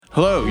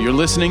Hello, you're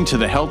listening to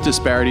the Health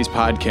Disparities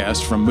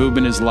podcast from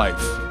Movement is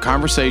Life.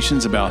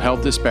 Conversations about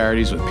health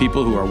disparities with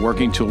people who are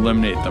working to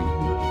eliminate them.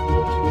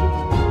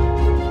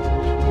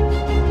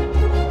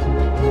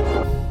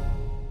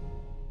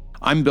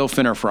 I'm Bill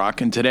Finerfrock,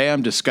 and today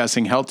I'm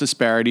discussing health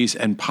disparities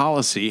and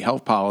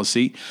health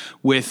policy,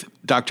 with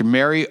Dr.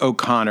 Mary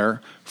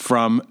O'Connor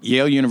from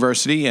Yale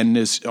University and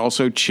is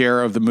also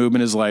chair of the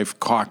Movement is Life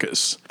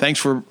caucus.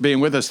 Thanks for being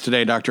with us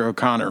today, Dr.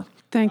 O'Connor.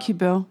 Thank you,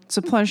 Bill. It's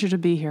a pleasure to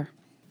be here.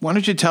 Why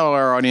don't you tell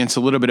our audience a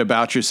little bit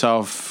about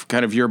yourself,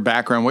 kind of your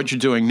background, what you're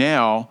doing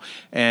now,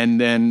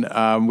 and then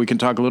we can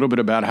talk a little bit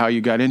about how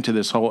you got into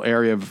this whole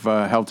area of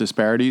health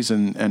disparities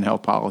and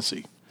health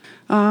policy.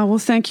 Well,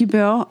 thank you,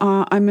 Bill.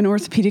 I'm an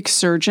orthopedic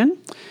surgeon,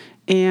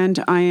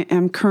 and I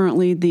am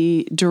currently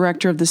the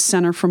director of the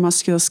Center for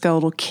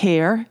Musculoskeletal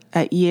Care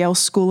at Yale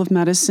School of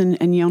Medicine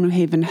and Yale New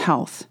Haven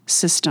Health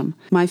System.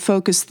 My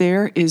focus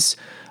there is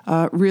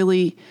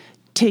really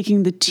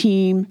taking the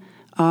team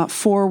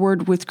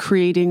forward with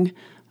creating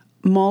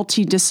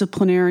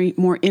multidisciplinary,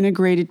 more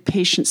integrated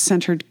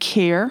patient-centered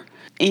care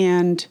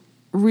and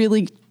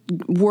really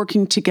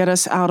working to get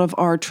us out of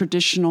our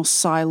traditional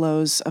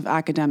silos of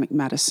academic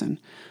medicine,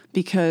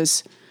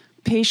 because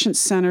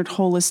patient-centered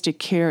holistic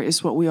care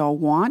is what we all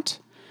want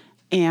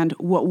and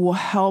what will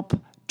help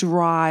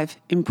drive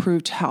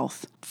improved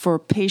health for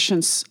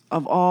patients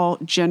of all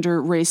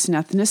gender, race, and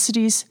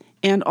ethnicities,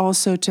 and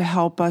also to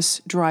help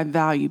us drive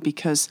value,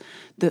 because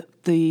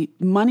the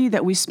money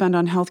that we spend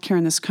on healthcare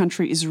in this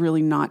country is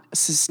really not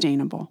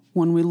sustainable.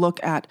 When we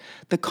look at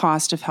the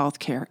cost of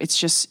healthcare,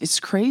 it's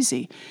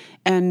crazy.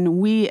 And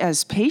we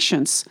as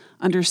patients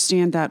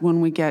understand that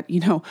when we get,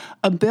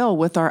 a bill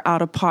with our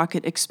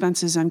out-of-pocket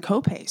expenses and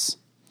copays.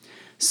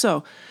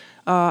 So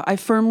I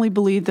firmly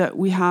believe that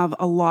we have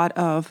a lot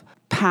of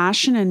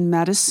passion in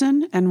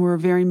medicine, and we're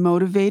very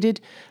motivated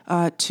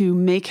to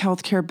make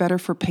healthcare better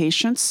for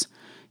patients.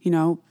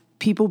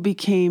 People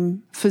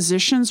became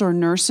physicians or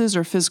nurses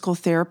or physical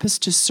therapists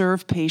to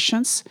serve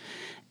patients,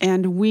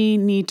 and we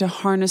need to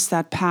harness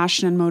that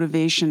passion and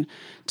motivation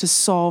to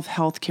solve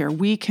healthcare.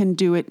 We can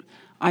do it,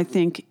 I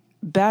think,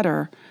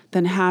 better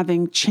than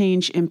having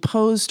change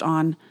imposed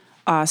on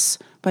us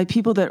by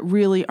people that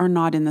really are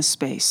not in the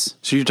space.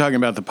 So you're talking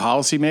about the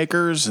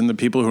policymakers and the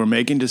people who are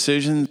making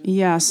decisions?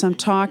 Yes, I'm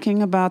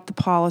talking about the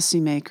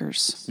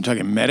policymakers. You're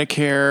talking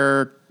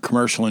Medicare,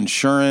 commercial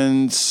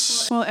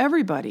insurance? Well,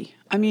 everybody.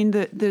 I mean,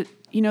 the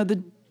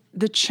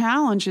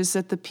challenge is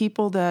that the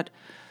people that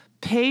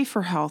pay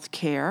for health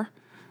care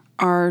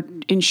are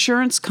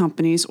insurance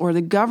companies or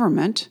the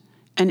government,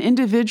 and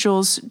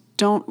individuals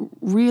don't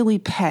really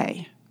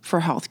pay for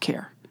health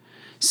care.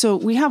 So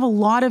we have a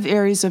lot of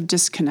areas of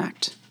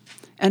disconnect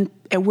and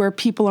where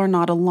people are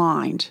not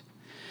aligned.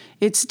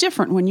 It's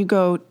different when you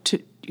go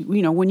to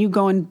when you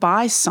go and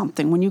buy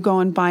something, when you go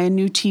and buy a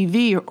new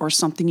TV or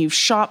something, you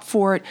shop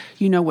for it,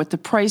 you know what the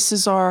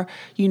prices are,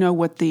 you know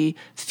what the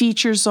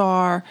features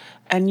are,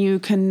 and you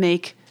can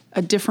make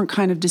a different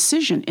kind of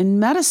decision. In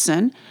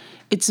medicine,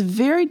 it's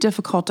very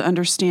difficult to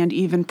understand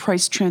even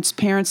price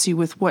transparency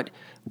with what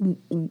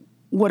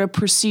a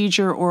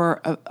procedure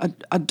or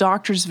a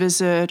doctor's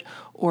visit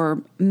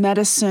or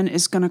medicine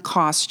is going to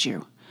cost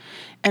you.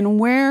 And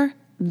where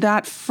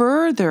that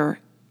further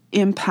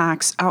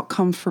impacts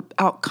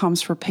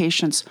outcomes for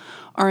patients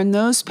are in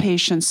those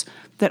patients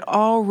that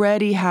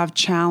already have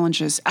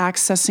challenges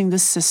accessing the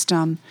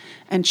system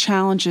and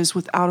challenges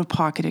with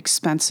out-of-pocket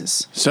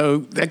expenses. So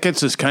that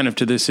gets us kind of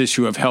to this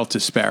issue of health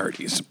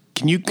disparities.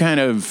 Can you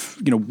kind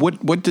of,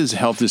 what does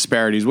health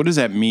disparities, what does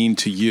that mean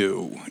to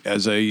you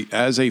as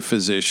a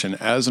physician,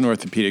 as an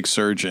orthopedic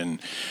surgeon,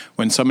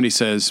 when somebody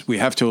says we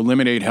have to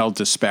eliminate health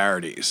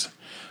disparities?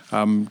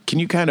 Can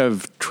you kind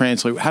of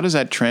translate, how does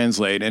that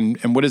translate,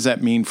 and what does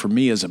that mean for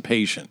me as a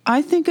patient?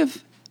 I think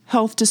of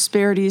health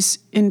disparities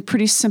in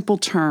pretty simple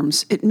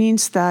terms. It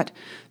means that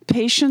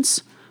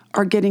patients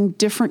are getting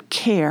different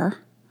care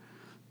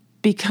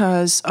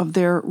because of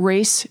their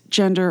race,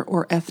 gender,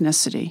 or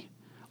ethnicity,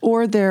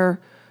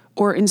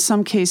 or in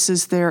some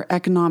cases, their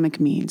economic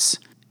means.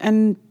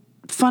 And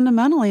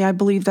fundamentally, I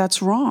believe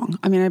that's wrong.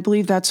 I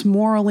believe that's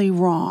morally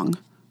wrong.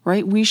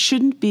 Right? We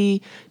shouldn't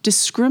be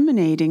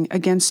discriminating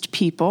against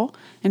people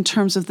in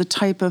terms of the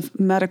type of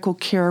medical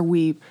care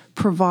we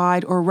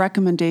provide or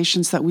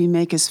recommendations that we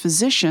make as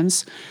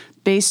physicians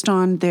based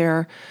on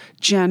their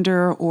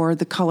gender or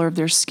the color of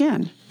their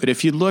skin. But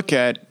if you look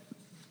at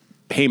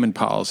payment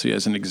policy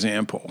as an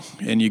example,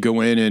 and you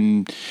go in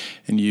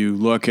and you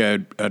look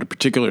at a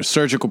particular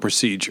surgical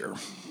procedure,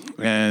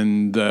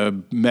 and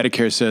the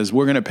Medicare says,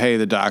 we're going to pay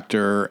the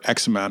doctor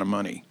X amount of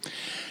money.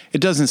 It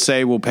doesn't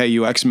say we'll pay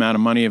you X amount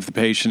of money if the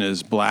patient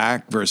is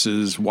black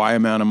versus Y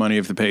amount of money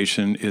if the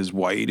patient is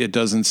white. It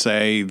doesn't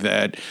say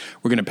that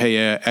we're going to pay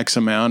you X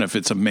amount if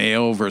it's a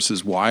male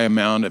versus Y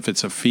amount if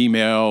it's a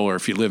female or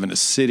if you live in a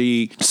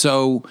city.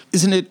 So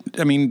isn't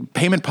it,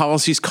 payment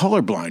policy is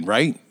colorblind,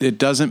 right? It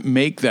doesn't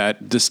make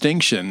that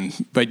distinction,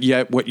 but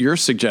yet what you're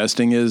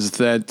suggesting is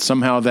that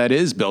somehow that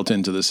is built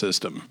into the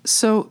system.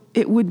 So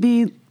it would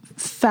be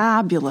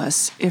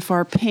fabulous if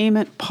our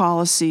payment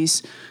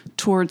policies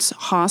towards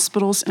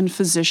hospitals and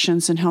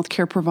physicians and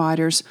healthcare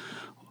providers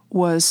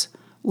was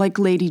like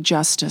Lady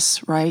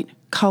Justice, right?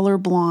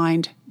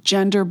 Colorblind,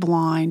 gender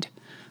blind.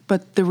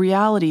 But the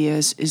reality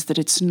is that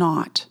it's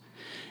not.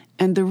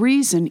 And the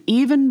reason,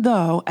 even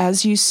though,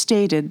 as you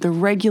stated, the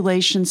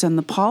regulations and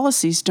the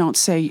policies don't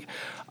say,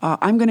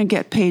 I'm going to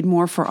get paid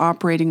more for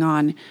operating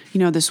on,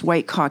 this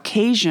white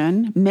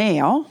Caucasian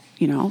male,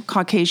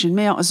 Caucasian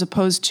male, as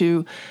opposed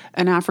to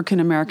an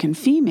African-American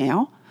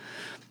female,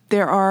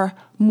 there are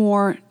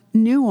more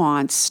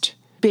nuanced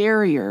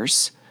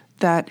barriers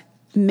that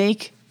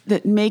make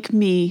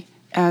me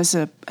as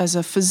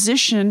a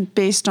physician,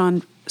 based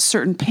on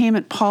certain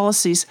payment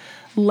policies,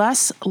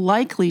 less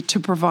likely to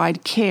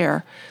provide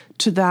care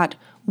to that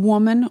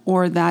woman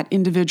or that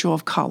individual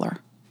of color.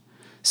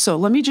 So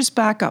let me just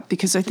back up,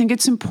 because I think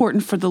it's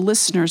important for the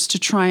listeners to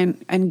try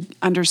and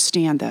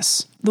understand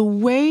this. The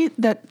way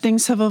that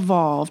things have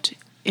evolved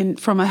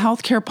from a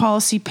healthcare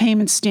policy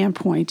payment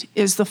standpoint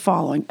is the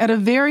following. At a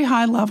very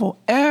high level,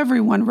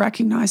 everyone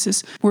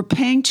recognizes we're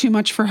paying too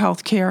much for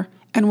healthcare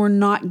and we're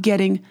not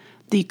getting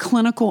the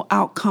clinical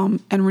outcome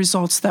and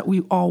results that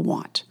we all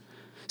want.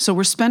 So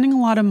we're spending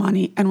a lot of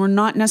money and we're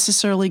not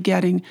necessarily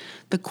getting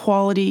the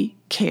quality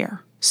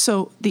care.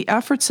 So the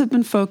efforts have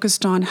been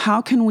focused on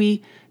how can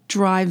we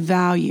drive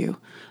value,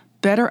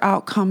 better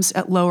outcomes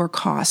at lower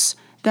costs.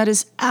 That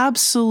is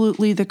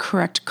absolutely the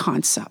correct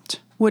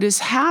concept. What has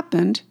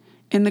happened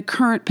in the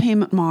current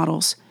payment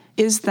models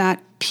is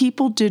that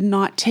people did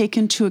not take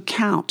into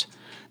account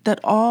that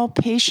all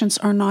patients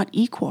are not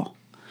equal.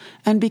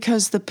 And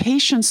because the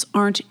patients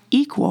aren't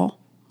equal,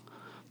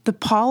 the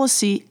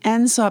policy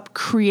ends up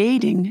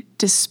creating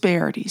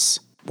disparities.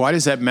 Why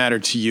does that matter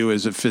to you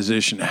as a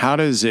physician? How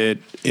does it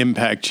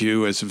impact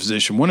you as a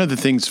physician? One of the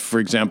things, for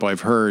example,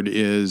 I've heard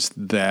is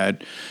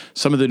that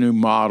some of the new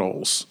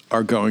models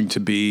are going to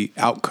be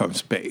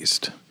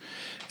outcomes-based,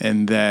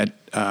 and that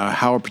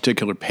how a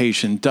particular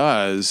patient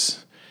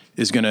does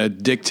is going to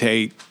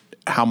dictate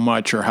how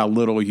much or how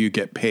little you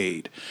get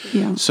paid.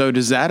 Yeah. So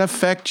does that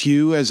affect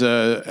you as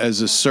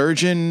a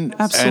surgeon?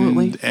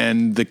 Absolutely.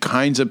 And the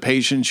kinds of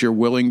patients you're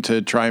willing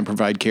to try and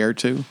provide care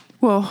to?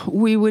 Well,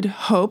 we would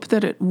hope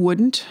that it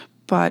wouldn't,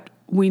 but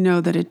we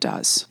know that it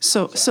does.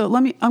 So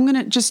I'm going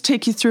to just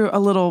take you through a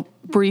little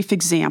brief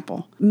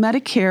example.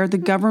 Medicare, the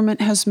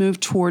government has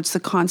moved towards the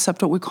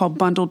concept of what we call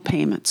bundled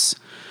payments,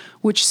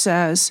 which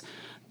says,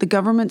 the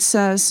government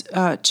says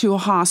to a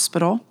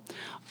hospital,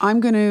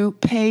 I'm going to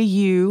pay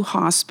you,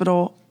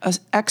 hospital,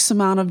 X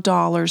amount of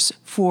dollars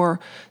for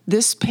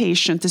this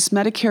patient, this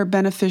Medicare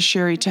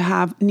beneficiary, to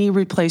have knee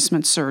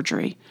replacement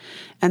surgery.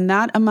 And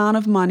that amount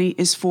of money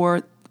is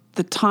for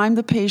the time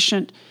the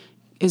patient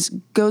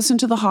goes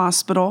into the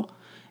hospital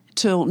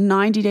till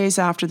 90 days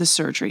after the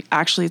surgery.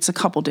 Actually, it's a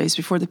couple days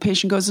before the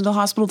patient goes into the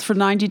hospital for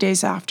 90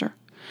 days after.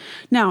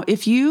 Now,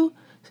 if you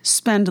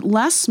spend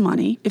less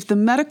money, if the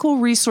medical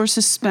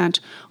resources spent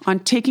on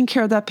taking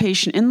care of that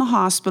patient in the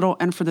hospital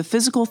and for the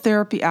physical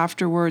therapy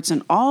afterwards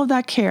and all of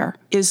that care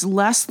is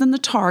less than the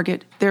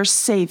target, there's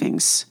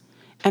savings.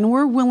 And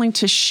we're willing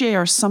to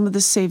share some of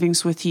the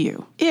savings with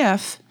you.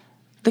 If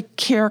the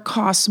care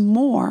costs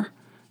more,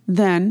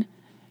 then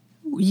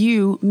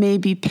you may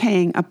be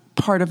paying a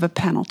part of a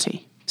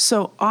penalty.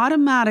 So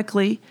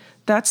automatically,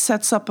 that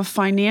sets up a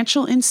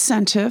financial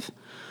incentive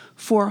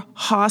for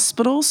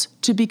hospitals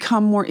to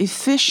become more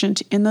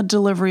efficient in the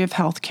delivery of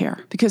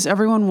healthcare, because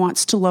everyone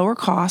wants to lower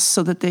costs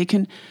so that they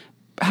can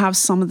have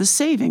some of the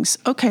savings.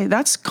 Okay,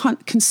 that's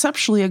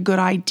conceptually a good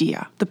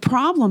idea. The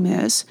problem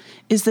is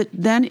that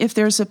then if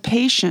there's a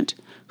patient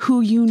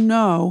who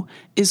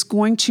is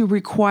going to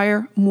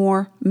require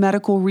more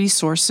medical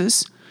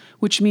resources,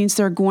 which means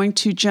they're going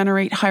to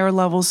generate higher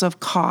levels of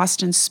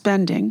cost and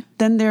spending,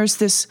 then there's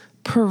this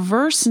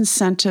perverse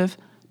incentive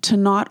to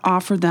not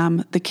offer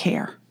them the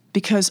care,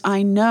 because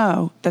I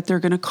know that they're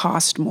going to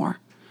cost more.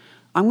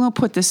 I'm going to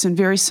put this in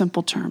very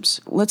simple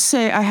terms. Let's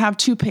say I have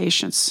two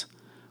patients.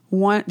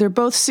 They're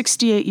both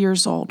 68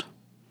 years old.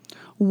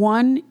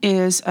 One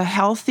is a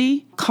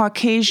healthy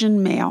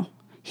Caucasian male.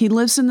 He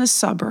lives in the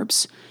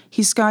suburbs.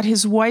 He's got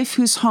his wife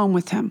who's home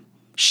with him.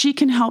 She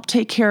can help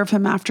take care of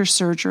him after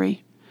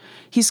surgery.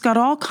 He's got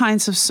all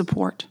kinds of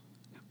support,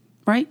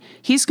 right?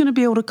 He's going to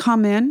be able to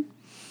come in,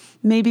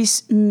 maybe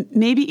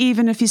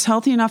even if he's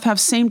healthy enough, have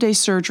same-day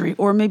surgery,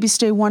 or maybe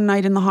stay one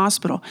night in the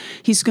hospital.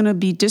 He's going to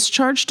be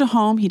discharged to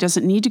home. He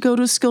doesn't need to go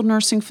to a skilled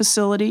nursing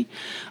facility.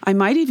 I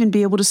might even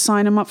be able to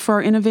sign him up for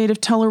our innovative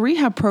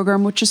tele-rehab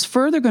program, which is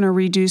further going to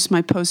reduce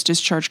my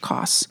post-discharge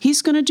costs.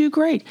 He's going to do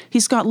great.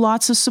 He's got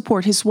lots of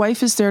support. His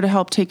wife is there to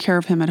help take care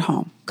of him at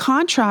home.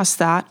 Contrast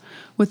that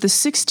with the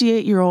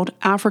 68-year-old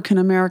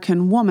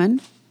African-American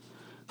woman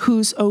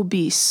who's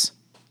obese.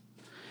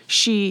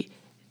 She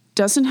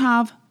doesn't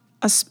have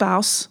a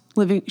spouse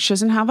living, she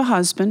doesn't have a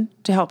husband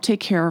to help take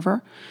care of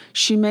her.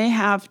 She may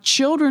have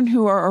children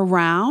who are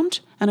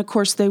around, and of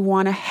course they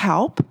want to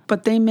help,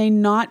 but they may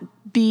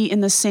not be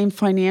in the same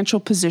financial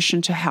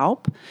position to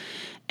help.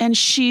 And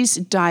she's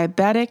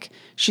diabetic,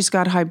 she's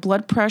got high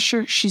blood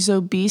pressure, she's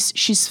obese,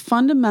 she's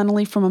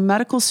fundamentally, from a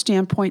medical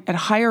standpoint, at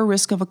higher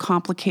risk of a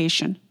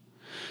complication.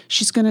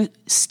 She's going to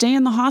stay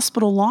in the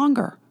hospital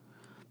longer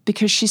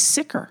because she's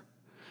sicker.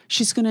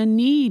 She's going to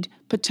need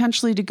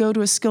potentially to go to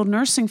a skilled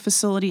nursing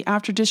facility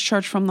after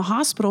discharge from the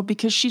hospital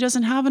because she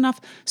doesn't have enough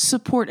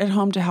support at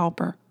home to help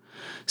her.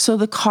 So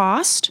the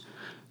cost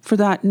for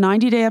that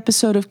 90-day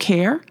episode of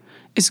care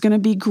is going to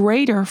be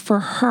greater for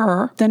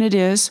her than it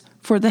is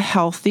for the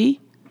healthy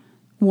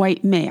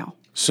white male.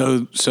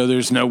 So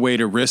there's no way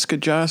to risk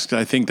adjust?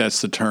 I think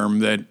that's the term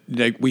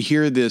that we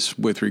hear this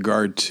with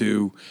regard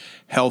to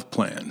health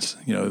plans.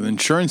 The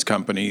insurance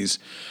companies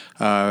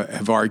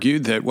have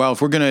argued that, well,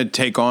 if we're going to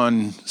take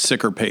on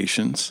sicker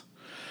patients,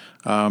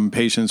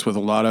 patients with a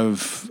lot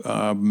of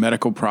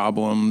medical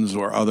problems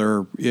or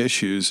other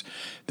issues,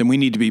 then we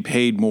need to be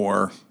paid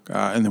more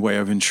in the way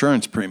of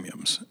insurance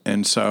premiums.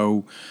 And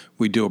so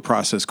we do a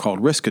process called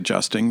risk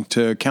adjusting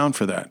to account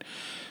for that.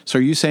 So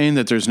are you saying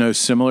that there's no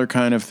similar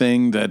kind of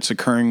thing that's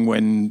occurring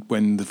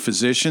when the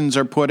physicians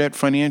are put at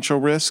financial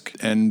risk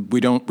and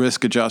we don't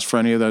risk adjust for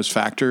any of those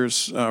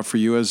factors for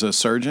you as a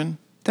surgeon?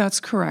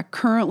 That's correct.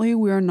 Currently,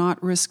 we are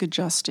not risk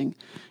adjusting.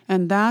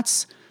 And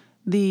that's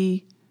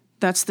the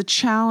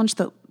challenge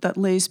that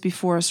lays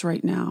before us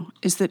right now,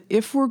 is that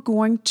if we're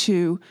going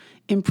to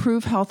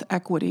improve health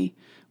equity,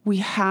 we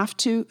have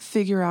to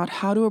figure out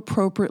how to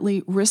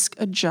appropriately risk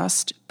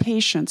adjust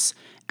patients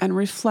and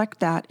reflect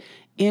that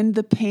in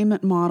the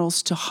payment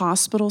models to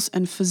hospitals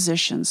and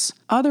physicians.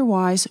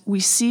 Otherwise,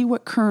 we see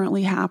what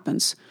currently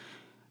happens.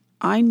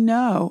 I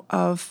know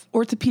of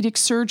orthopedic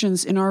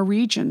surgeons in our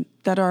region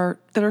that are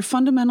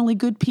fundamentally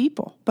good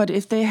people, but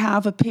if they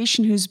have a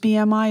patient whose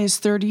BMI is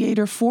 38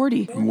 or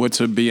 40.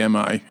 What's a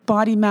BMI?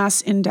 Body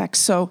mass index,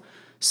 so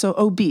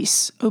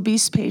obese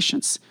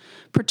patients,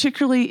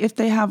 particularly if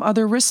they have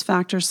other risk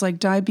factors like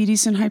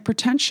diabetes and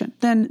hypertension,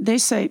 then they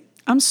say,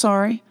 I'm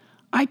sorry,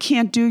 I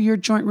can't do your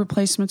joint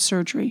replacement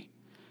surgery.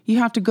 You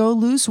have to go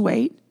lose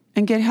weight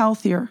and get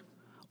healthier,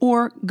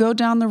 or go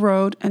down the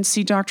road and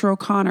see Dr.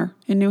 O'Connor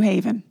in New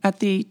Haven at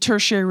the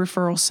tertiary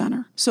referral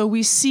center. So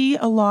we see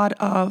a lot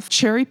of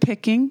cherry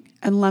picking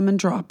and lemon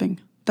dropping.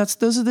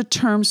 Those are the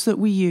terms that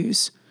we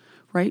use,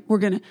 right?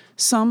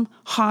 Some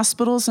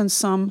hospitals and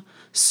some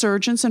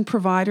surgeons and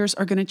providers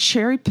are going to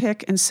cherry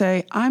pick and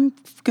say, I'm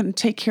going to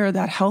take care of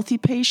that healthy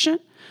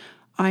patient.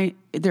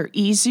 They're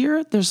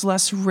easier, there's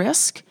less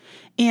risk,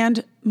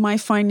 and my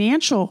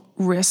financial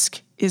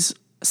risk is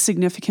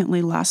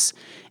significantly less.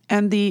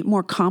 And the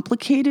more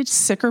complicated,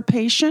 sicker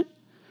patient,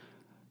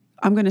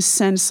 I'm going to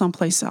send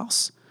someplace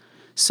else.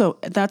 So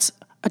that's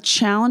a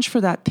challenge for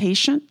that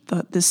patient,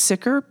 the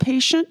sicker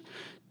patient.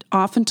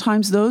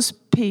 Oftentimes those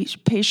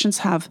patients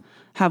have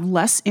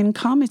less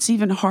income. It's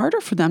even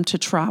harder for them to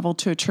travel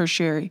to a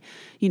tertiary,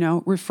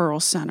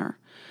 referral center.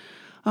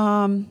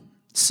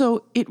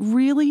 So it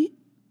really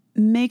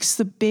makes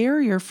the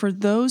barrier for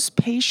those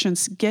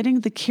patients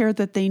getting the care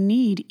that they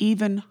need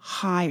even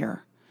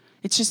higher.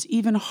 It's just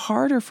even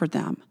harder for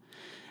them.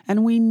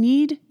 And we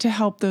need to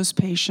help those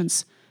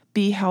patients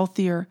be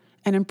healthier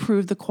and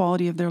improve the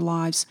quality of their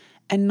lives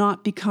and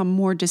not become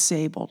more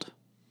disabled.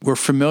 We're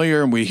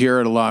familiar and we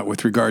hear it a lot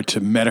with regard to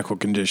medical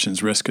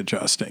conditions, risk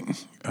adjusting.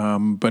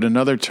 But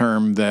another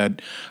term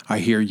that I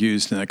hear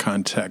used in that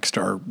context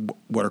are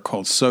what are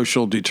called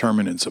social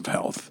determinants of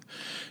health.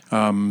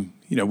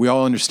 We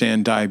all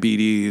understand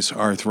diabetes,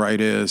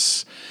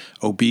 arthritis,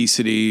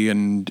 obesity,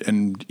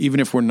 and even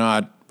if we're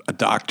not a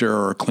doctor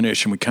or a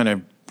clinician, we kind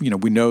of,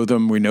 we know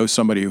them, we know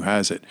somebody who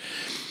has it.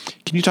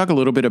 Can you talk a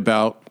little bit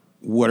about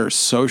what are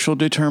social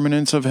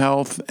determinants of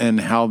health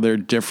and how they're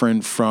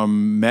different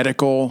from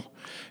medical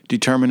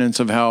determinants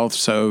of health,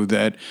 so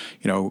that,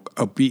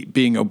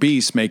 being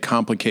obese may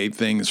complicate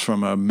things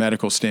from a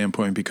medical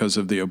standpoint because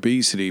of the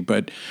obesity,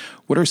 but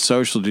what are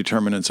social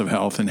determinants of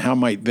health and how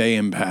might they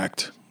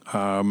impact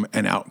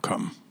an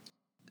outcome?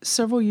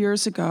 Several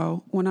years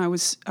ago, when I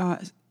was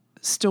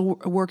still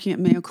working at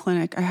Mayo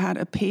Clinic, I had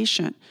a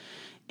patient,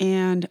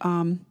 and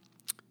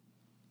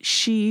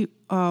she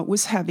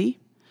was heavy.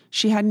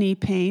 She had knee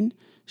pain.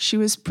 She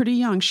was pretty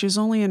young. She was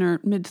only in her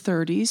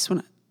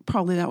mid-30s,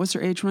 probably that was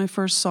her age when I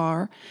first saw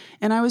her.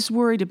 And I was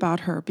worried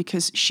about her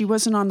because she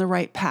wasn't on the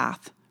right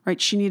path, right?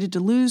 She needed to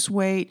lose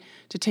weight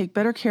to take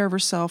better care of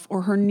herself,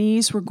 or her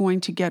knees were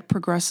going to get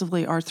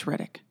progressively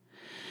arthritic.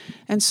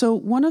 And so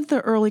one of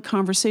the early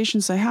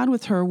conversations I had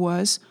with her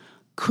was,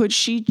 could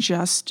she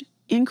just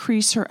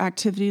increase her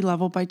activity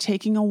level by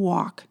taking a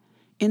walk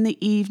in the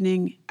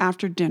evening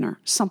after dinner,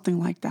 something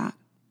like that?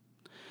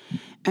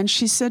 And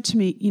she said to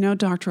me,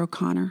 Dr.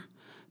 O'Connor,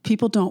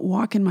 people don't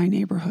walk in my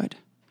neighborhood.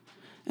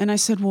 And I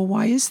said, well,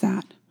 why is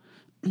that?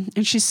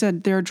 And she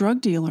said, there are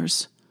drug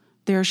dealers,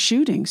 there are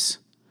shootings.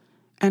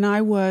 And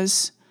I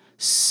was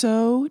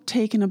so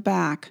taken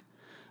aback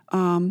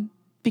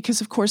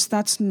because, of course,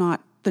 that's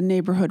not the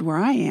neighborhood where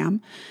I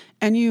am.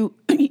 And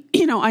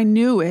I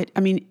knew it. I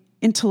mean,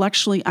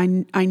 intellectually,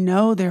 I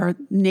know there are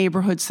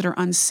neighborhoods that are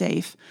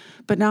unsafe,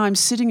 but now I'm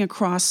sitting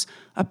across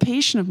a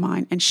patient of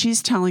mine and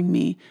she's telling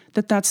me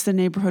that that's the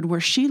neighborhood where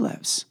she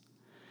lives.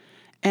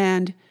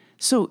 And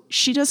so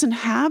she doesn't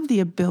have the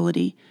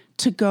ability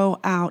to go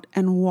out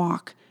and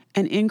walk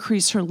and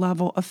increase her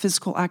level of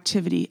physical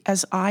activity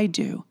as I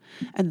do.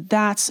 And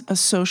that's a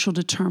social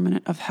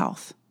determinant of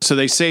health. So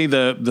they say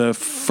the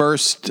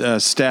first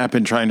step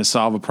in trying to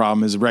solve a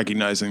problem is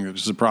recognizing that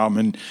there's a problem.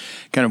 And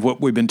kind of what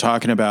we've been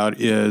talking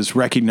about is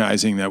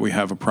recognizing that we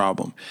have a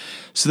problem.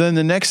 So then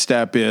the next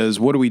step is,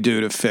 what do we do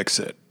to fix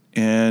it?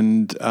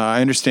 And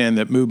I understand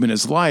that Movement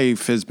is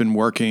Life has been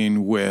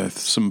working with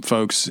some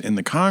folks in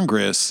the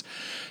Congress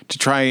to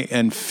try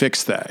and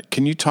fix that.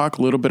 Can you talk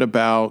a little bit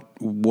about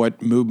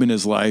what Movement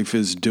is Life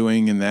is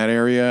doing in that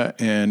area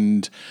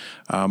and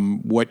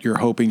what you're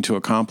hoping to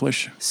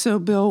accomplish? So,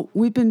 Bill,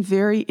 we've been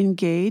very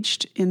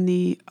engaged in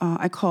the,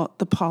 I call it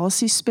the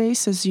policy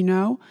space, as you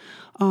know.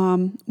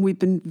 We've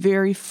been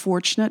very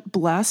fortunate,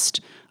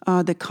 blessed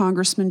that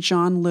Congressman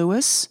John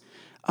Lewis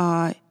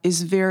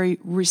is very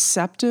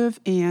receptive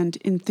and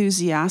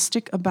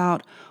enthusiastic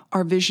about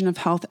our vision of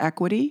health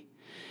equity.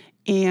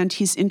 And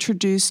he's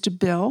introduced a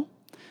bill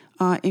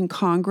in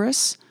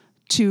Congress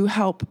to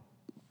help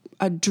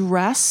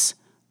address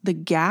the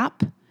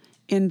gap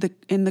in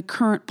the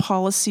current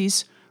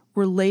policies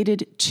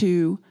related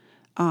to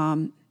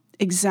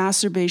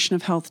exacerbation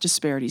of health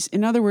disparities.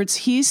 In other words,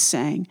 he's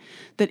saying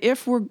that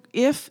if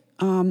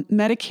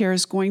Medicare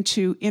is going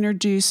to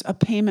introduce a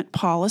payment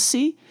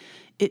policy,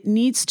 it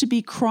needs to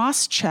be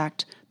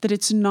cross-checked that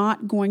it's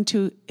not going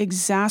to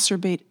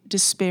exacerbate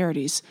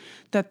disparities,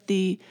 that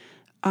the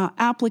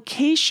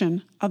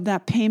application of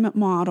that payment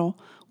model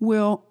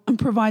will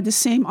provide the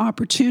same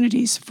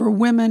opportunities for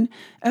women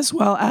as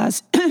well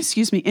as,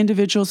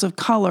 individuals of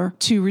color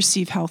to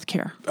receive health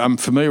care. I'm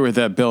familiar with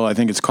that bill. I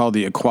think it's called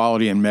the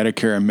Equality in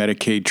Medicare and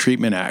Medicaid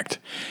Treatment Act.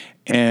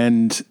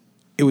 And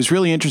it was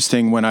really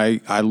interesting when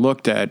I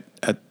looked at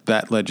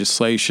that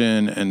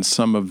legislation and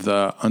some of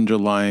the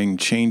underlying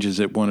changes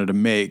it wanted to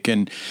make,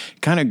 and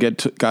kind of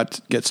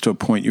gets to a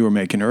point you were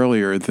making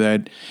earlier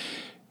that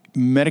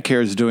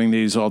Medicare is doing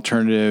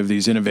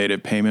these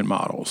innovative payment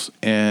models,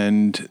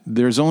 and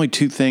there's only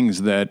two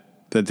things that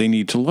they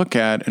need to look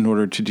at in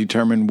order to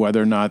determine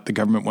whether or not the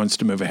government wants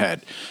to move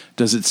ahead.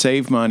 Does it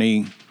save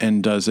money,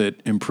 and does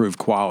it improve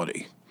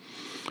quality?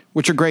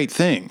 Which are great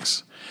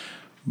things.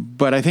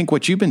 But I think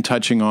what you've been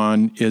touching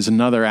on is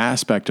another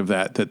aspect of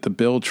that the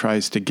bill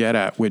tries to get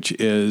at, which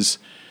is,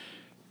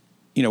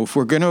 if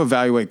we're going to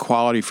evaluate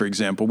quality, for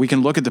example, we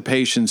can look at the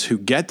patients who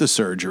get the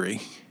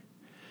surgery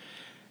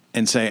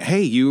and say,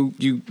 hey, you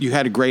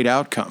had a great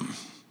outcome.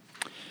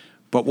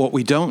 But what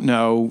we don't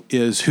know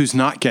is who's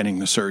not getting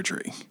the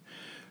surgery,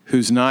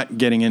 who's not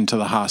getting into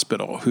the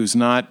hospital, who's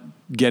not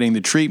getting the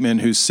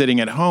treatment, who's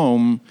sitting at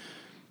home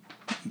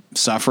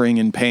suffering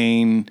in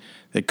pain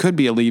that could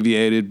be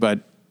alleviated,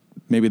 but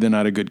maybe they're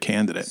not a good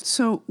candidate.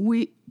 So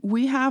we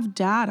have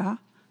data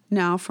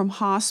now from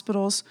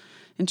hospitals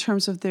in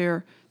terms of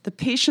the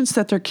patients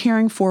that they're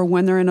caring for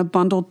when they're in a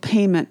bundled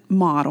payment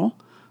model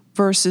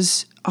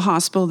versus a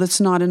hospital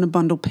that's not in a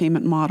bundled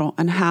payment model,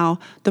 and how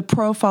the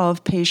profile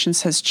of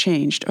patients has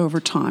changed over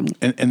time.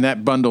 And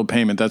that bundled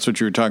payment, that's what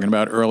you were talking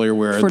about earlier,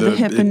 where for the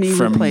hip and knee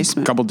from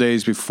replacement. A couple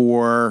days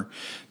before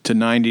to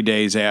 90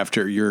 days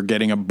after, you're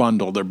getting a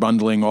bundle. They're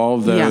bundling all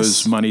of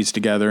those monies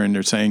together, and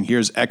they're saying,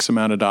 here's X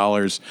amount of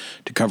dollars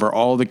to cover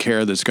all the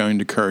care that's going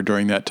to occur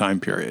during that time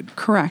period.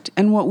 Correct.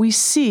 And what we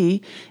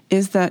see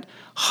is that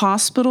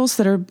hospitals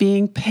that are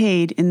being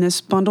paid in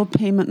this bundled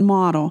payment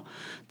model,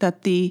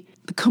 that the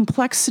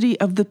complexity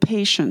of the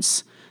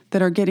patients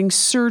that are getting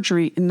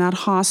surgery in that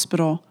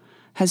hospital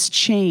has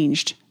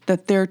changed,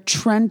 that they're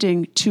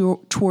trending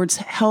towards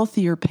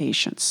healthier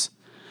patients.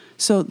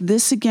 So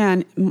this,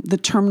 again, the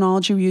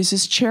terminology we use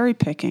is cherry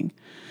picking.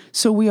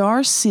 So we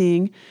are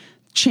seeing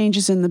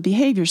changes in the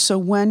behavior. So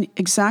when,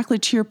 exactly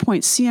to your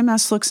point,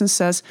 CMS looks and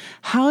says,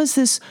 how is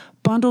this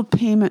bundled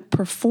payment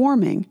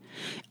performing?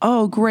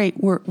 Oh, great.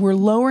 We're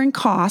lowering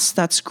costs.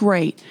 That's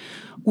great.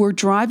 We're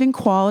driving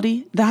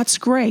quality. That's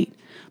great.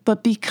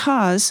 But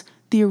because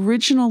the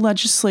original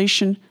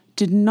legislation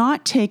did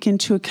not take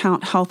into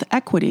account health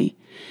equity,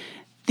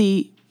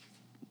 the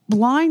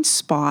blind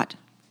spot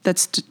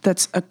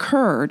that's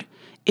occurred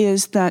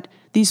is that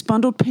these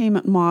bundled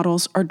payment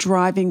models are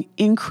driving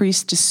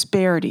increased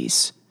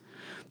disparities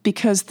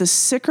because the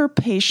sicker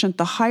patient,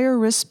 the higher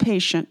risk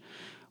patient,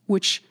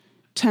 which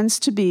tends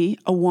to be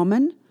a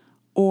woman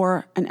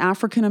or an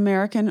African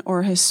American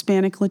or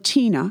Hispanic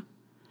Latina,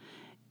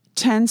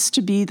 tends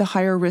to be the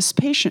higher risk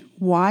patient.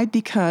 Why?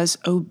 Because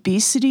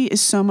obesity is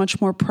so much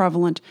more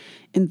prevalent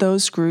in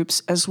those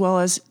groups, as well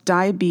as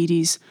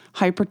diabetes,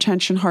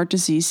 hypertension, heart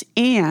disease,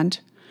 and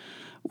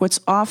what's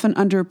often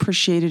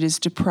underappreciated is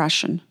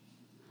depression.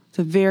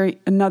 It's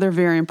another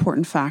very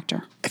important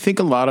factor. I think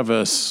a lot of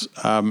us,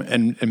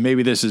 and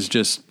maybe this is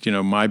just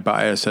my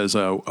bias as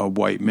a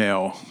white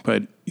male,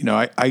 but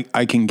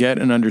I can get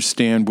and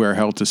understand where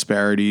health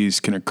disparities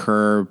can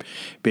occur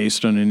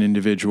based on an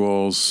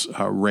individual's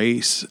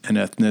race and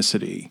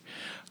ethnicity.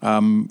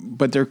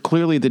 But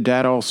the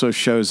data also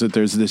shows that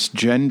there's this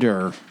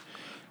gender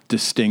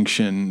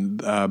distinction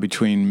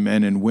between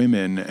men and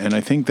women. And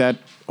I think that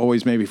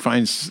always maybe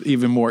finds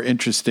even more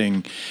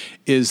interesting.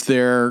 Is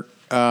there,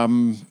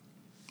 can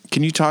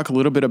you talk a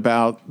little bit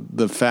about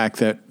the fact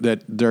that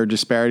there are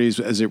disparities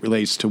as it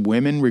relates to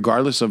women,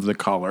 regardless of the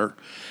color,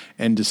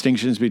 and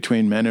distinctions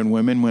between men and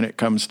women when it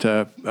comes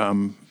to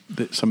some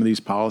of these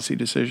policy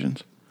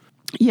decisions?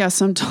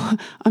 Yes,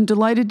 I'm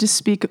delighted to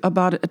speak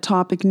about a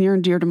topic near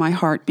and dear to my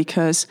heart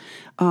because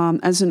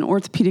as an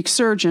orthopedic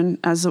surgeon,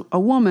 as a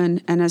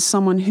woman, and as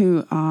someone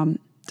who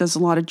does a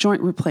lot of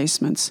joint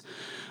replacements,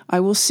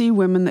 I will see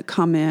women that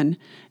come in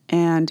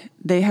and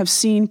they have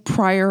seen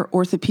prior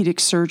orthopedic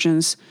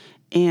surgeons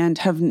and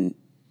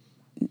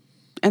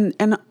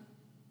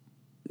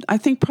I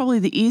think probably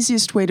the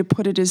easiest way to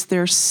put it is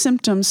their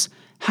symptoms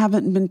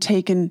haven't been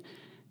taken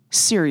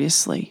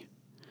seriously.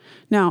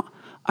 Now,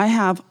 I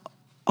have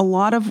a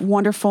lot of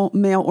wonderful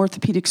male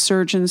orthopedic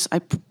surgeons. I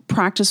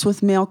practice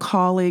with male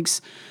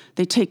colleagues.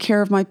 They take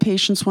care of my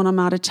patients when I'm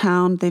out of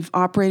town. They've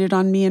operated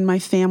on me and my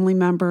family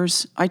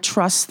members. I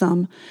trust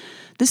them.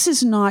 This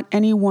is not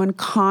anyone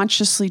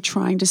consciously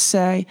trying to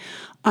say,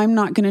 I'm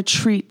not going to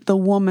treat the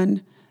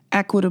woman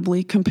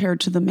equitably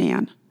compared to the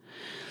man.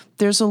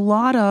 There's a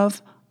lot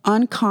of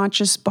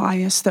unconscious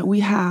bias that we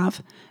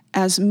have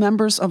as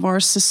members of our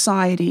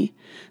society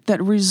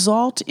that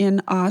result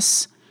in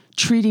us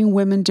treating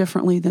women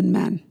differently than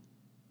men.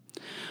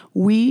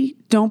 We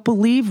don't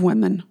believe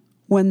women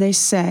when they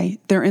say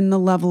they're in the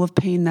level of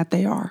pain that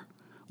they are.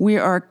 We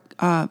are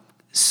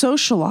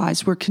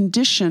socialized, we're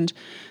conditioned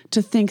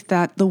to think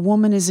that the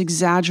woman is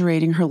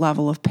exaggerating her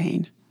level of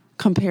pain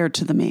compared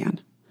to the man.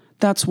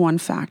 That's one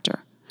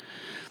factor.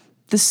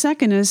 The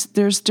second is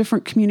there's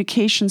different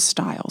communication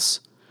styles.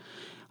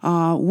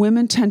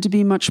 Women tend to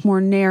be much more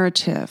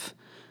narrative.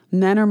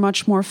 Men are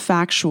much more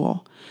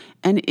factual.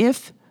 And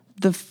if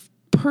the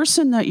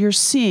person that you're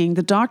seeing,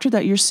 the doctor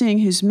that you're seeing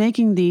who's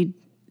making the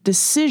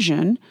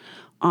decision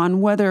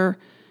on whether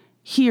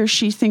he or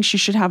she thinks you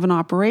should have an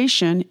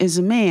operation is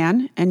a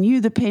man and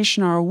you, the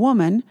patient, are a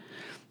woman,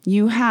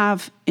 you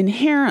have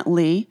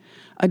inherently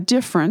a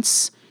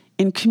difference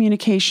in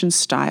communication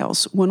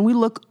styles. When we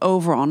look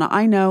overall, now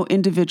I know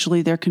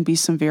individually there can be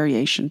some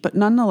variation, but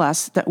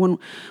nonetheless, that when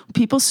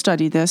people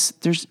study this,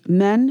 there's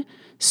men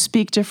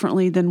speak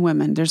differently than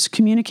women. There's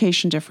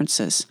communication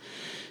differences.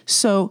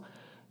 So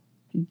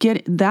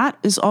that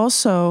is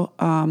also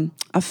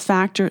a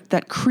factor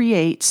that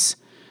creates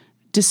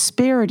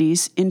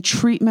disparities in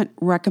treatment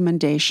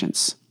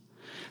recommendations.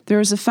 There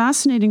is a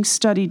fascinating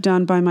study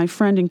done by my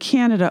friend in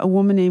Canada, a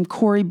woman named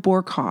Corey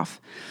Borkhoff,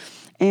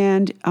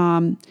 and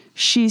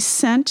she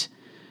sent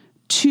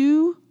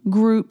 2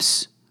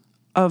 groups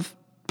of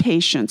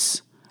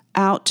patients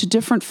out to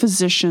different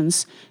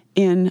physicians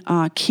in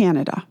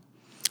Canada.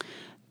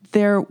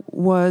 There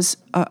was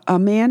a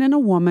man and a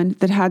woman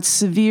that had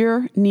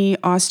severe knee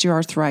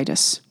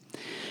osteoarthritis.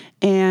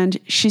 And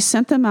she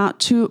sent them out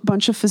to a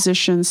bunch of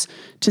physicians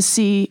to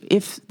see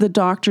if the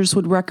doctors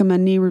would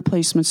recommend knee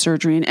replacement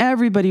surgery. And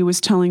everybody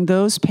was telling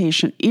those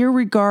patients,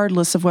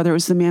 irregardless of whether it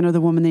was the man or the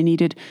woman, they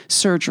needed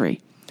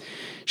surgery.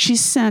 She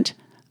sent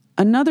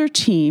another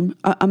team,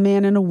 a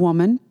man and a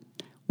woman,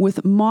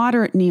 with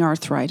moderate knee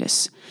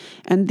arthritis.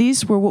 And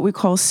these were what we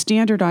call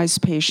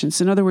standardized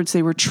patients. In other words,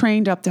 they were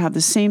trained up to have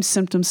the same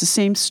symptoms, the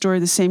same story,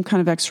 the same kind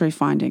of x-ray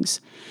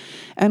findings.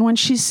 And when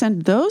she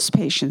sent those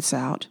patients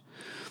out,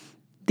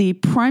 the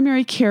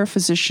primary care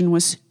physician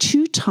was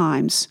 2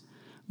 times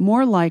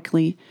more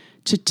likely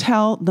to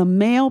tell the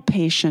male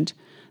patient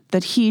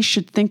that he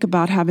should think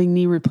about having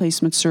knee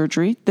replacement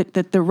surgery,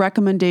 that the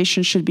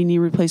recommendation should be knee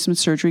replacement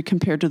surgery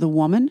compared to the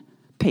woman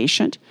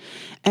patient.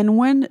 And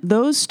when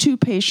those 2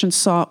 patients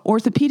saw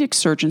orthopedic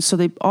surgeons, so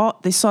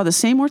they saw the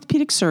same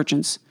orthopedic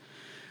surgeons,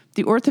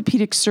 the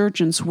orthopedic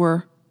surgeons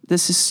were,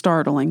 this is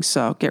startling,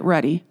 so get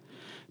ready,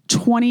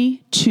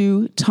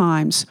 22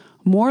 times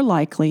more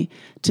likely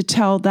to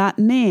tell that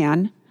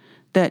man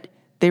that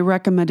they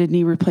recommended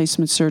knee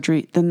replacement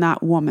surgery than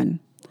that woman.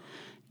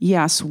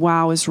 Yes,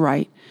 wow is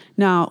right.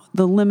 Now,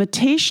 the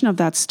limitation of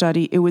that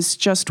study, it was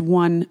just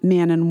 1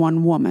 man and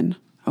 1 woman,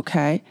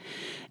 okay?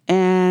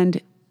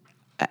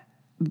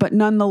 But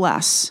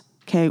nonetheless,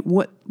 okay,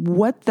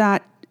 what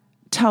that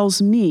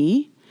tells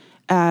me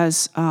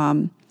as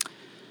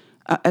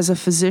a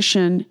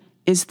physician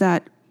is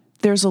that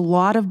there's a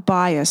lot of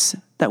bias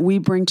that we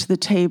bring to the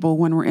table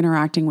when we're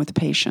interacting with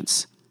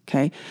patients,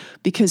 okay?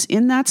 Because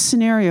in that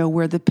scenario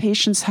where the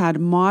patients had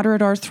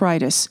moderate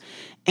arthritis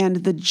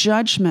and the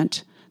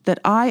judgment that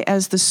I,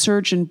 as the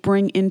surgeon,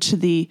 bring into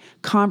the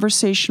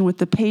conversation with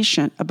the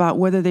patient about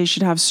whether they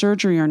should have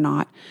surgery or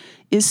not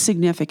is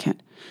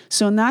significant.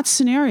 So in that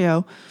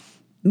scenario,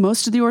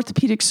 most of the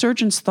orthopedic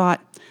surgeons thought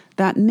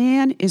that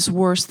man is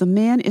worse, the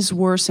man is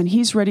worse, and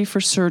he's ready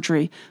for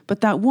surgery.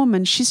 But that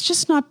woman, she's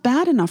just not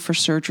bad enough for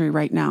surgery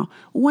right now.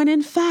 When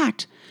in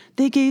fact,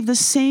 they gave the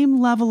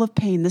same level of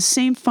pain, the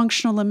same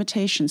functional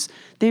limitations.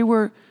 They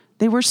were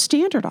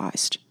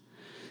standardized.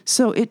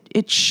 So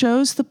it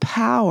shows the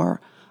power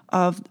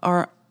of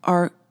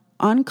our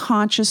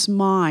unconscious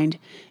mind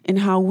in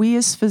how we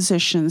as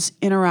physicians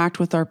interact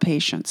with our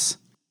patients.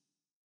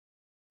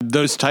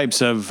 Those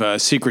types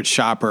of secret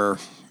shopper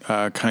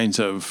kinds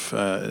of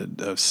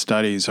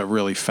studies are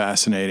really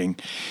fascinating.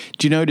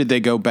 Do you know, did they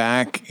go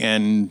back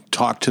and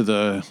talk to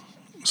the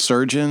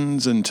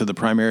surgeons and to the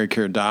primary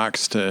care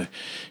docs to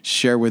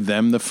share with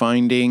them the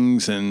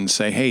findings and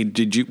say, hey,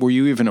 were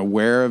you even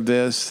aware of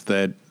this,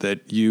 that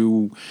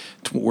you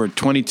were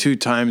 22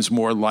 times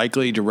more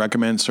likely to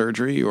recommend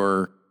surgery?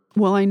 Or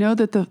Well, I know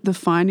that the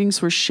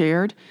findings were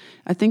shared.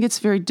 I think it's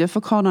very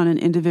difficult on an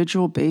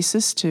individual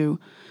basis to,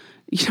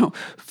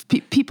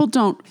 people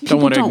don't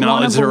want to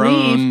acknowledge their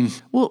own.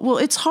 Well,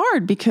 it's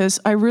hard because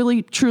I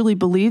really truly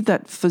believe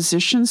that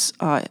physicians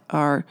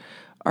are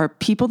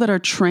people that are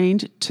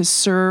trained to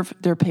serve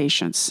their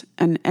patients,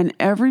 and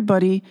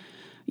everybody,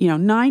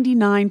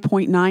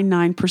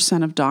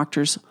 99.99% of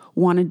doctors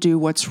want to do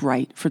what's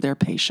right for their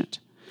patient,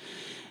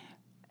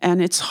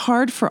 and it's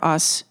hard for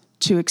us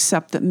to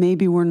accept that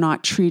maybe we're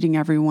not treating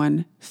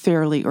everyone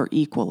fairly or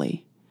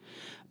equally,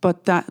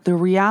 but that the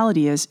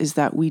reality is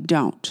that we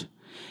don't.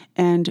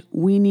 And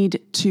we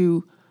need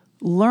to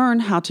learn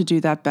how to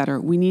do that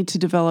better. We need to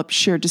develop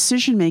shared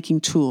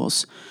decision-making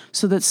tools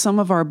so that some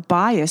of our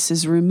bias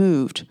is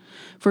removed.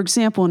 For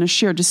example, in a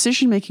shared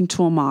decision-making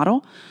tool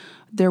model,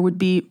 there would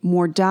be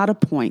more data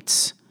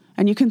points.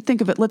 And you can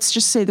think of it, let's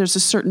just say there's a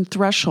certain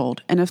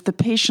threshold. And if the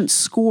patient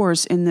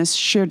scores in this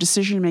shared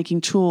decision-making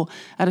tool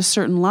at a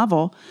certain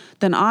level,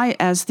 then I,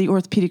 as the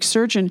orthopedic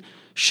surgeon,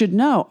 should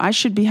know I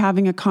should be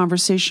having a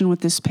conversation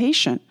with this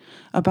patient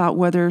about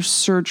whether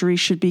surgery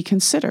should be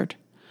considered.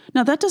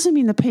 Now, that doesn't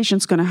mean the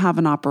patient's going to have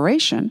an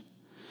operation,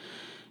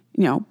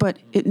 but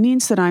it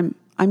means that I'm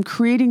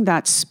creating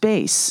that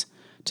space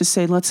to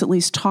say, let's at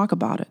least talk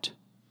about it.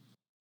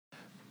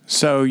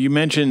 So you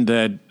mentioned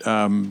that,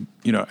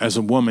 as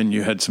a woman,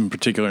 you had some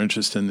particular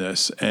interest in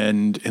this.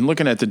 And in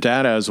looking at the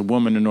data as a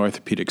woman in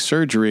orthopedic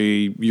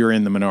surgery, you're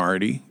in the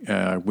minority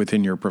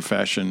within your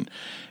profession.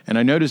 And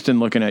I noticed in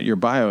looking at your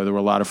bio, there were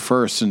a lot of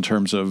firsts in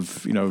terms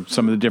of,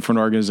 some of the different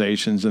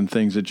organizations and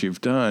things that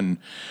you've done.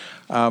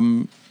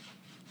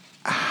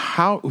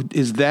 How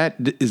is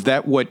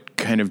that what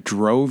kind of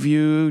drove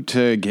you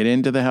to get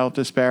into the health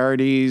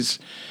disparities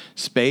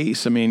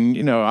space? I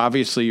mean,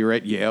 obviously you're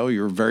at Yale,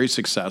 you're very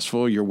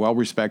successful, you're well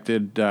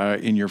respected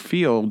in your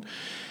field.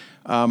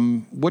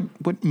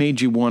 What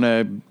made you want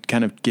to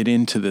kind of get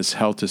into this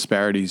health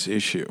disparities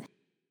issue?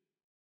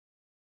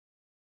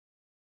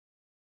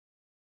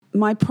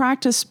 My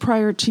practice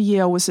prior to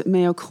Yale was at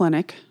Mayo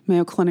Clinic,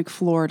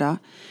 Florida,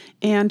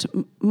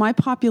 and my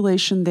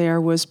population there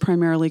was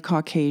primarily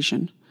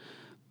Caucasian.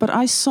 But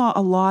I saw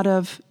a lot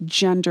of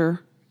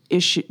gender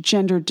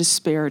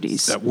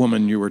disparities. That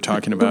woman you were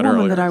talking about earlier. The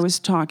woman earlier. that I was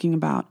talking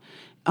about.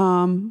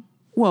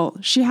 Well,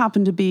 she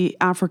happened to be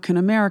African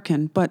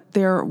American, but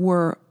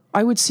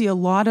I would see a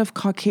lot of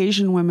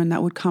Caucasian women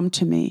that would come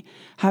to me,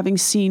 having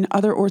seen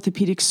other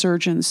orthopedic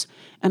surgeons,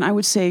 and I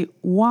would say,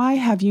 why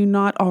have you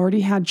not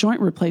already had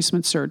joint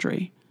replacement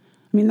surgery?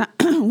 I mean,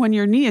 when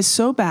your knee is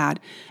so bad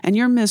and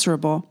you're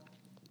miserable,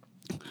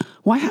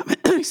 why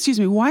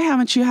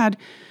haven't you had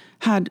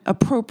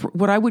appropriate,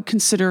 what I would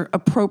consider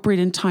appropriate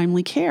and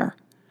timely care?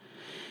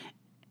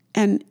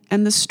 And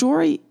the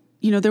story,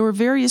 there were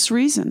various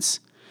reasons.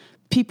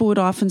 People would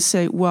often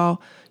say,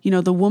 well,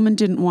 the woman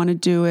didn't want to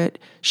do it.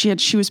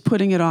 She was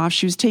putting it off.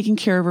 She was taking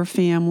care of her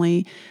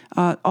family,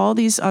 all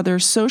these other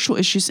social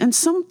issues. And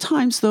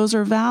sometimes those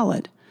are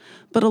valid.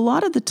 But a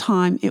lot of the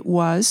time it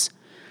was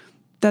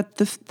that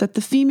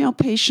the female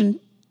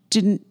patient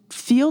didn't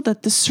feel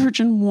that the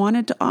surgeon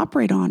wanted to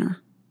operate on her.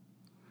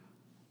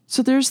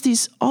 So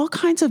there's all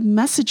kinds of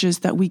messages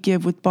that we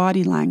give with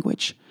body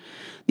language.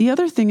 The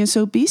other thing is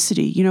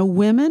obesity.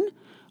 Women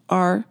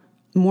are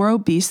more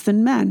obese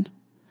than men.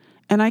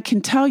 And I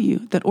can tell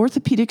you that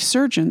orthopedic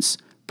surgeons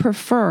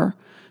prefer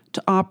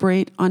to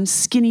operate on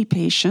skinny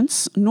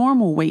patients,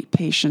 normal weight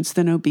patients,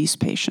 than obese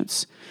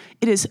patients.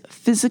 It is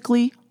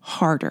physically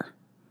harder.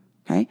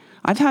 Okay?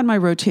 I've had my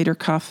rotator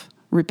cuff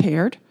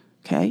repaired.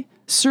 Okay?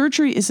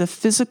 Surgery is a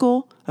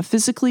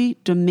physically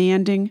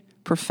demanding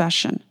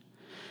profession.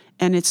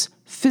 And it's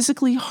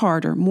physically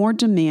harder, more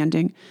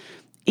demanding,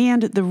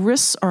 and the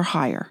risks are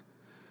higher.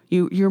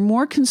 You're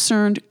more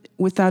concerned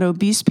with that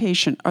obese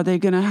patient. Are they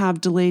going to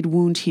have delayed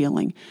wound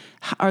healing?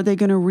 Are they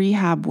going to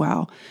rehab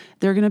well?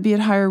 They're going to be at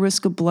higher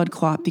risk of blood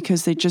clot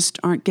because they just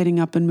aren't getting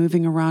up and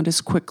moving around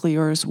as quickly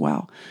or as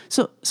well.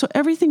 So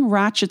everything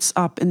ratchets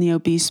up in the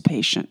obese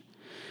patient.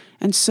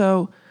 And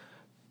so,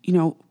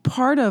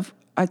 part of,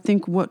 I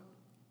think, what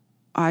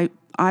I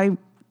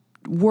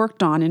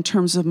worked on in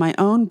terms of my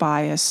own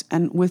bias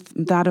and with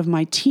that of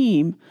my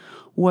team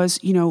was,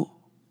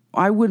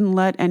 I wouldn't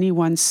let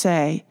anyone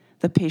say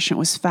the patient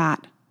was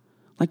fat.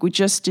 Like, we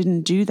just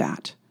didn't do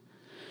that.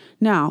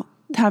 Now,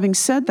 having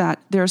said that,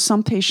 there are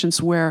some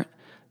patients where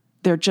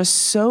they're just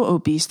so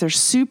obese, they're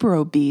super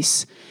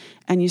obese,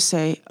 and you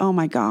say, oh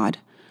my God,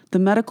 the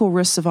medical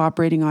risks of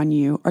operating on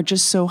you are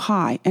just so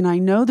high. And I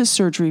know the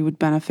surgery would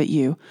benefit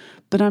you,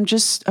 but I'm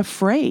just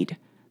afraid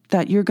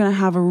that you're going to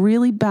have a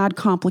really bad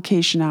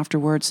complication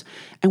afterwards,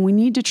 and we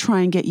need to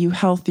try and get you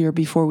healthier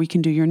before we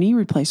can do your knee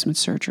replacement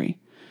surgery.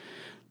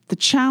 The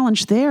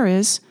challenge there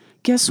is,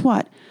 guess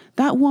what?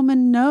 That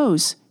woman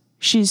knows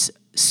she's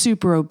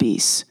super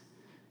obese.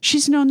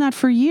 She's known that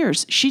for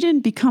years. She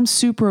didn't become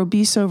super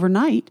obese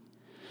overnight.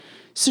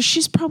 So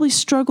she's probably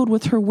struggled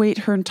with her weight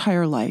her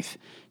entire life.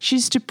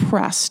 She's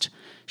depressed.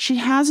 She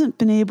hasn't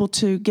been able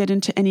to get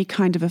into any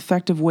kind of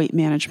effective weight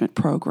management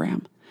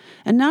program.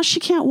 And now she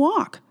can't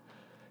walk.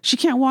 She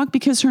can't walk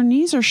because her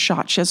knees are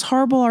shot. She has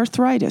horrible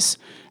arthritis.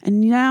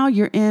 And now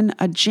you're in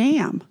a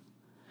jam.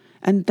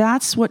 And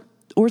that's what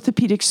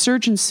orthopedic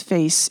surgeons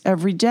face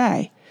every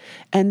day.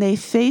 And they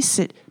face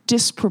it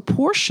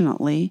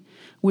disproportionately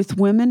with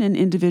women and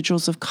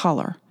individuals of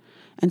color.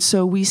 And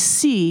so we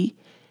see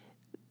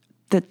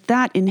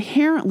that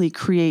inherently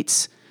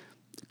creates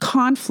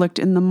conflict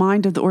in the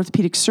mind of the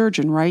orthopedic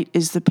surgeon, right?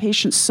 Is the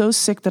patient so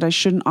sick that I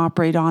shouldn't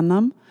operate on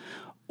them?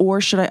 Or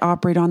should I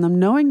operate on them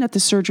knowing that the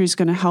surgery is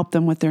going to help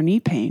them with their knee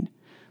pain?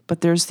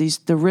 But there's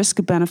the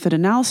risk-benefit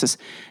analysis.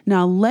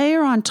 Now,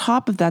 layer on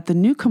top of that the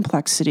new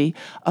complexity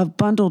of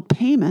bundled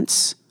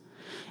payments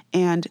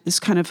and this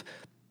kind of,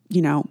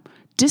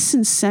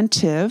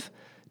 disincentive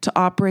to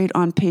operate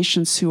on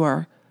patients who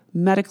are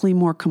medically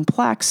more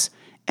complex,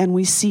 and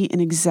we see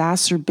an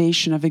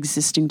exacerbation of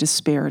existing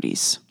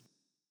disparities.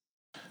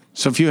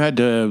 So if you had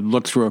to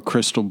look through a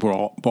crystal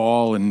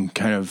ball and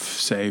kind of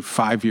say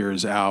 5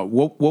 years out,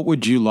 what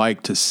would you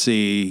like to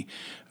see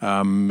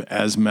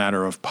as a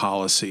matter of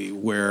policy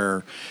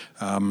where,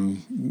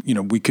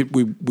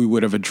 we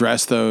would have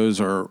addressed those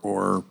or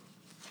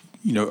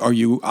are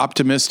you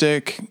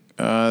optimistic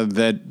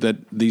that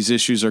these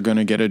issues are going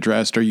to get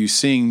addressed? Are you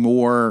seeing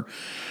more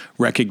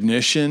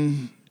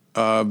recognition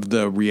of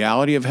the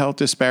reality of health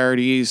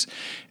disparities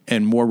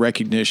and more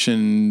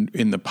recognition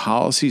in the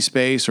policy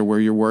space or where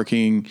you're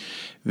working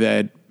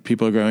that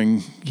people are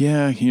going,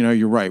 yeah,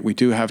 you're right, we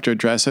do have to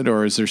address it?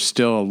 Or is there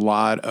still a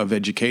lot of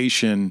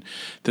education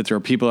that there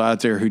are people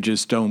out there who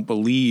just don't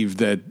believe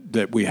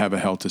that we have a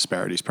health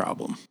disparities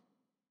problem?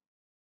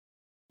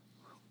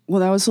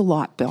 Well, that was a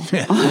lot, Bill.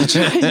 I'll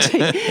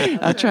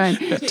try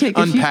and take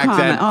a few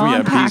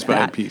comments. Piece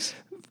by piece.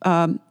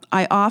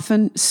 I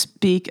often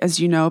speak, as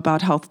you know,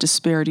 about health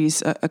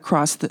disparities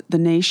across the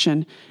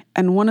nation.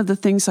 And one of the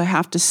things I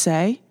have to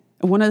say,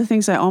 one of the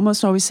things I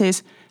almost always say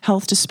is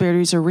health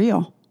disparities are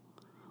real.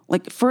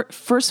 Like,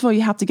 first of all,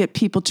 you have to get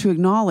people to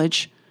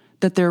acknowledge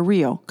that they're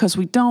real, because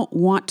we don't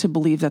want to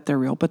believe that they're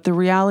real. But the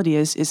reality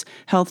is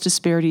health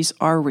disparities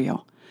are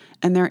real,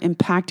 and they're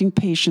impacting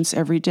patients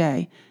every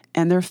day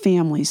and their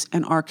families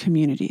and our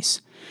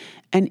communities.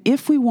 And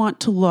if we want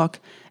to look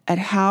at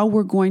how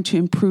we're going to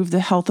improve the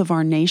health of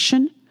our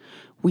nation,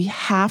 we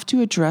have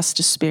to address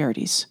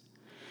disparities.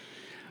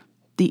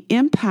 The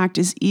impact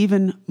is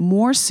even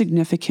more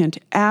significant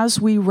as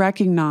we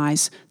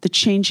recognize the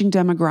changing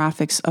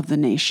demographics of the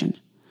nation.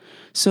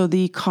 So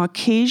the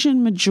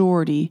Caucasian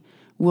majority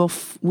will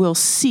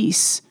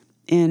cease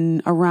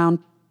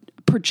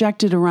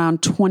projected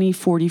around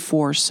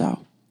 2044 or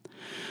so.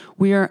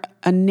 We are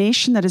a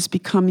nation that is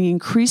becoming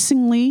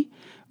increasingly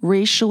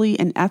racially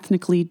and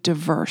ethnically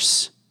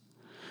diverse.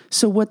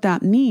 So what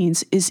that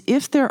means is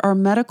if there are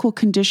medical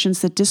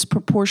conditions that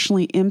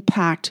disproportionately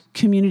impact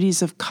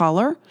communities of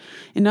color,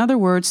 in other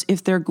words,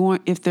 if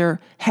they're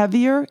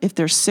heavier, if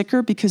they're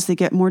sicker because they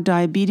get more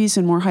diabetes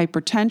and more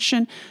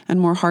hypertension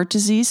and more heart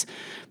disease,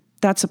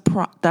 that's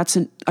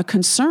a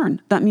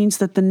concern. That means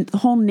that the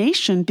whole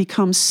nation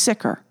becomes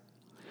sicker.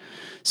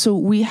 So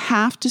we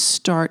have to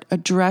start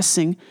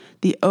addressing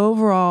the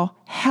overall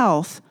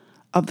health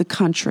of the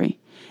country.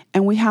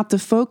 And we have to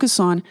focus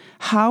on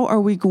how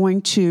are we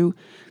going to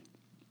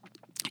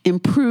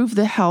improve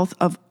the health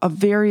of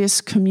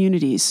various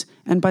communities.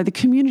 And by the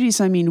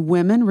communities, I mean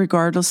women,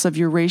 regardless of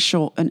your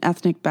racial and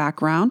ethnic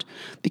background,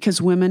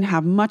 because women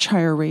have much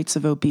higher rates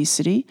of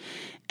obesity,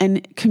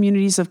 and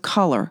communities of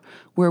color,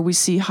 where we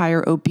see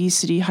higher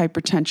obesity,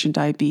 hypertension,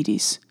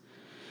 diabetes.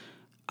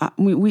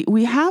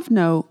 We have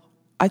no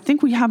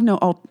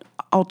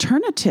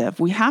alternative.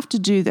 We have to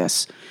do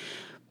this.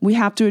 We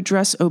have to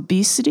address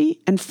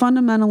obesity, and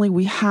fundamentally,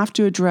 we have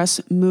to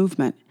address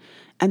movement.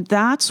 And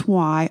that's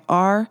why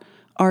our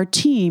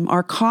team,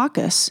 our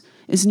caucus,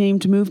 is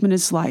named Movement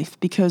is Life,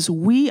 because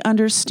we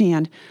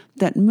understand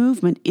that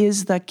movement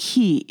is the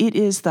key. It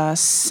is the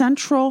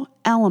central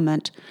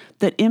element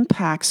that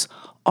impacts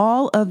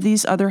all of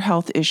these other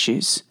health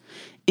issues.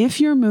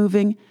 If you're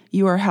moving,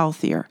 you are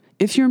healthier.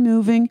 If you're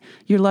moving,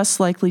 you're less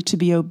likely to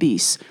be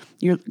obese.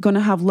 You're going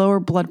to have lower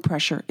blood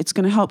pressure. It's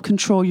going to help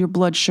control your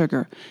blood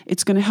sugar.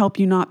 It's going to help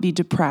you not be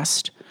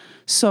depressed.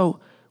 So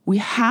we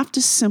have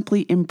to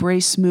simply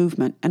embrace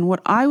movement. And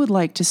what I would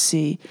like to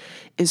see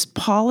is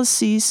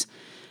policies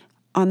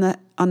on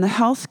on the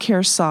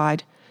healthcare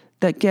side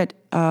that get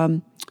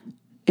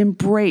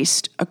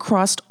embraced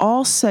across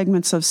all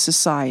segments of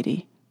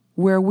society,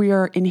 where we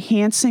are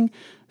enhancing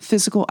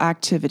physical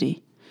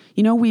activity.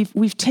 You know,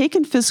 we've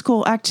taken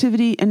physical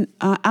activity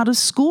out of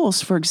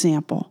schools, for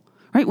example.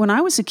 Right? When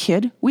I was a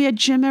kid, we had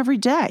gym every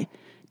day.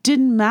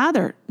 Didn't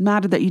matter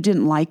that you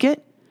didn't like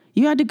it.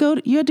 You had to go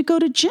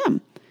to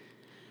gym.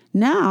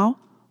 Now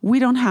we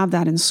don't have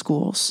that in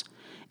schools,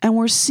 and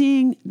we're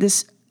seeing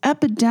this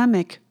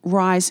epidemic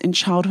rise in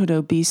childhood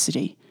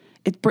obesity.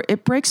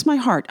 It breaks my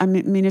heart. I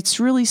mean, it's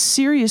really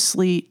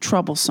seriously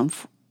troublesome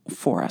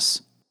for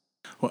us.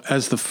 Well,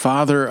 as the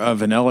father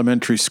of an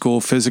elementary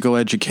school physical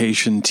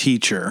education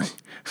teacher,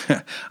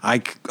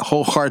 I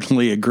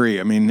wholeheartily agree.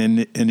 I mean,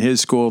 in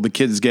his school, the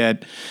kids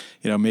get,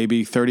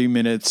 maybe 30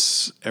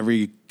 minutes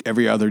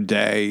every other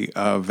day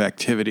of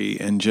activity,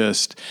 and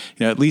just,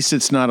 at least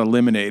it's not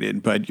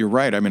eliminated. But you're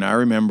right. I mean, I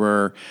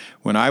remember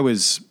when I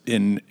was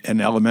in an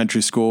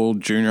elementary school,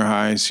 junior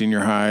high,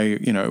 senior high,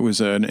 it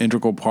was an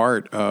integral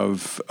part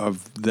of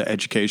the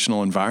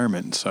educational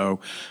environment. So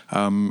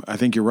I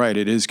think you're right.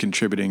 It is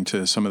contributing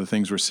to some of the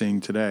things we're seeing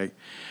today.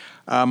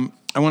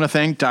 I want to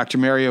thank Dr.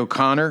 Mary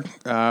O'Connor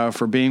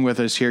for being with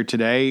us here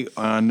today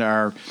on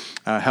our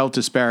Health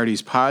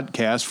Disparities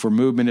podcast for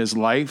Movement is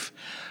Life.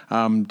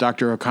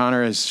 Dr.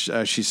 O'Connor, as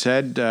she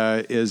said,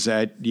 is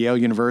at Yale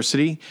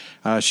University.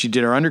 She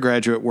did her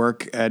undergraduate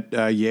work at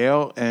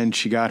Yale, and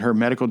she got her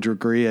medical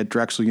degree at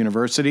Drexel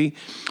University,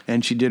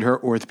 and she did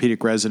her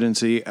orthopedic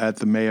residency at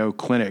the Mayo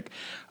Clinic.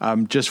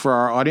 Just for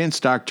our audience,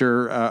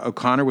 Dr.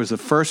 O'Connor was the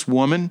first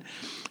woman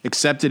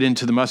accepted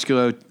into the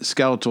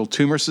Musculoskeletal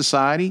Tumor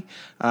Society.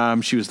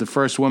 She was the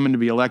first woman to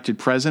be elected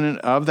president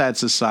of that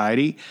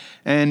society,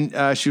 and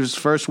she was the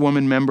first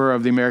woman member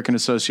of the American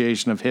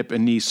Association of Hip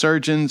and Knee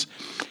Surgeons,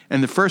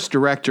 and the first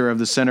director of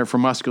the Center for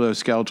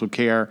Musculoskeletal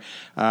Care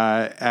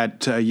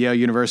at Yale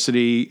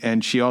University,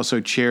 and she also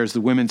chairs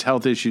the Women's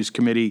Health Issues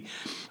Committee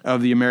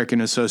of the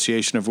American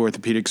Association of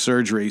Orthopedic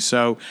Surgery.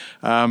 So,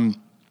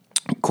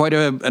 quite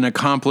an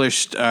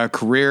accomplished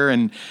career,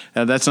 and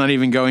that's not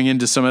even going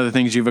into some of the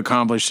things you've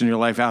accomplished in your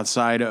life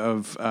outside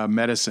of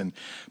medicine.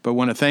 But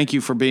want to thank you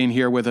for being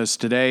here with us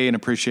today and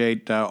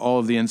appreciate all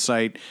of the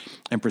insight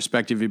and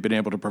perspective you've been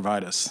able to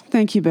provide us.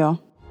 Thank you,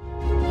 Bill.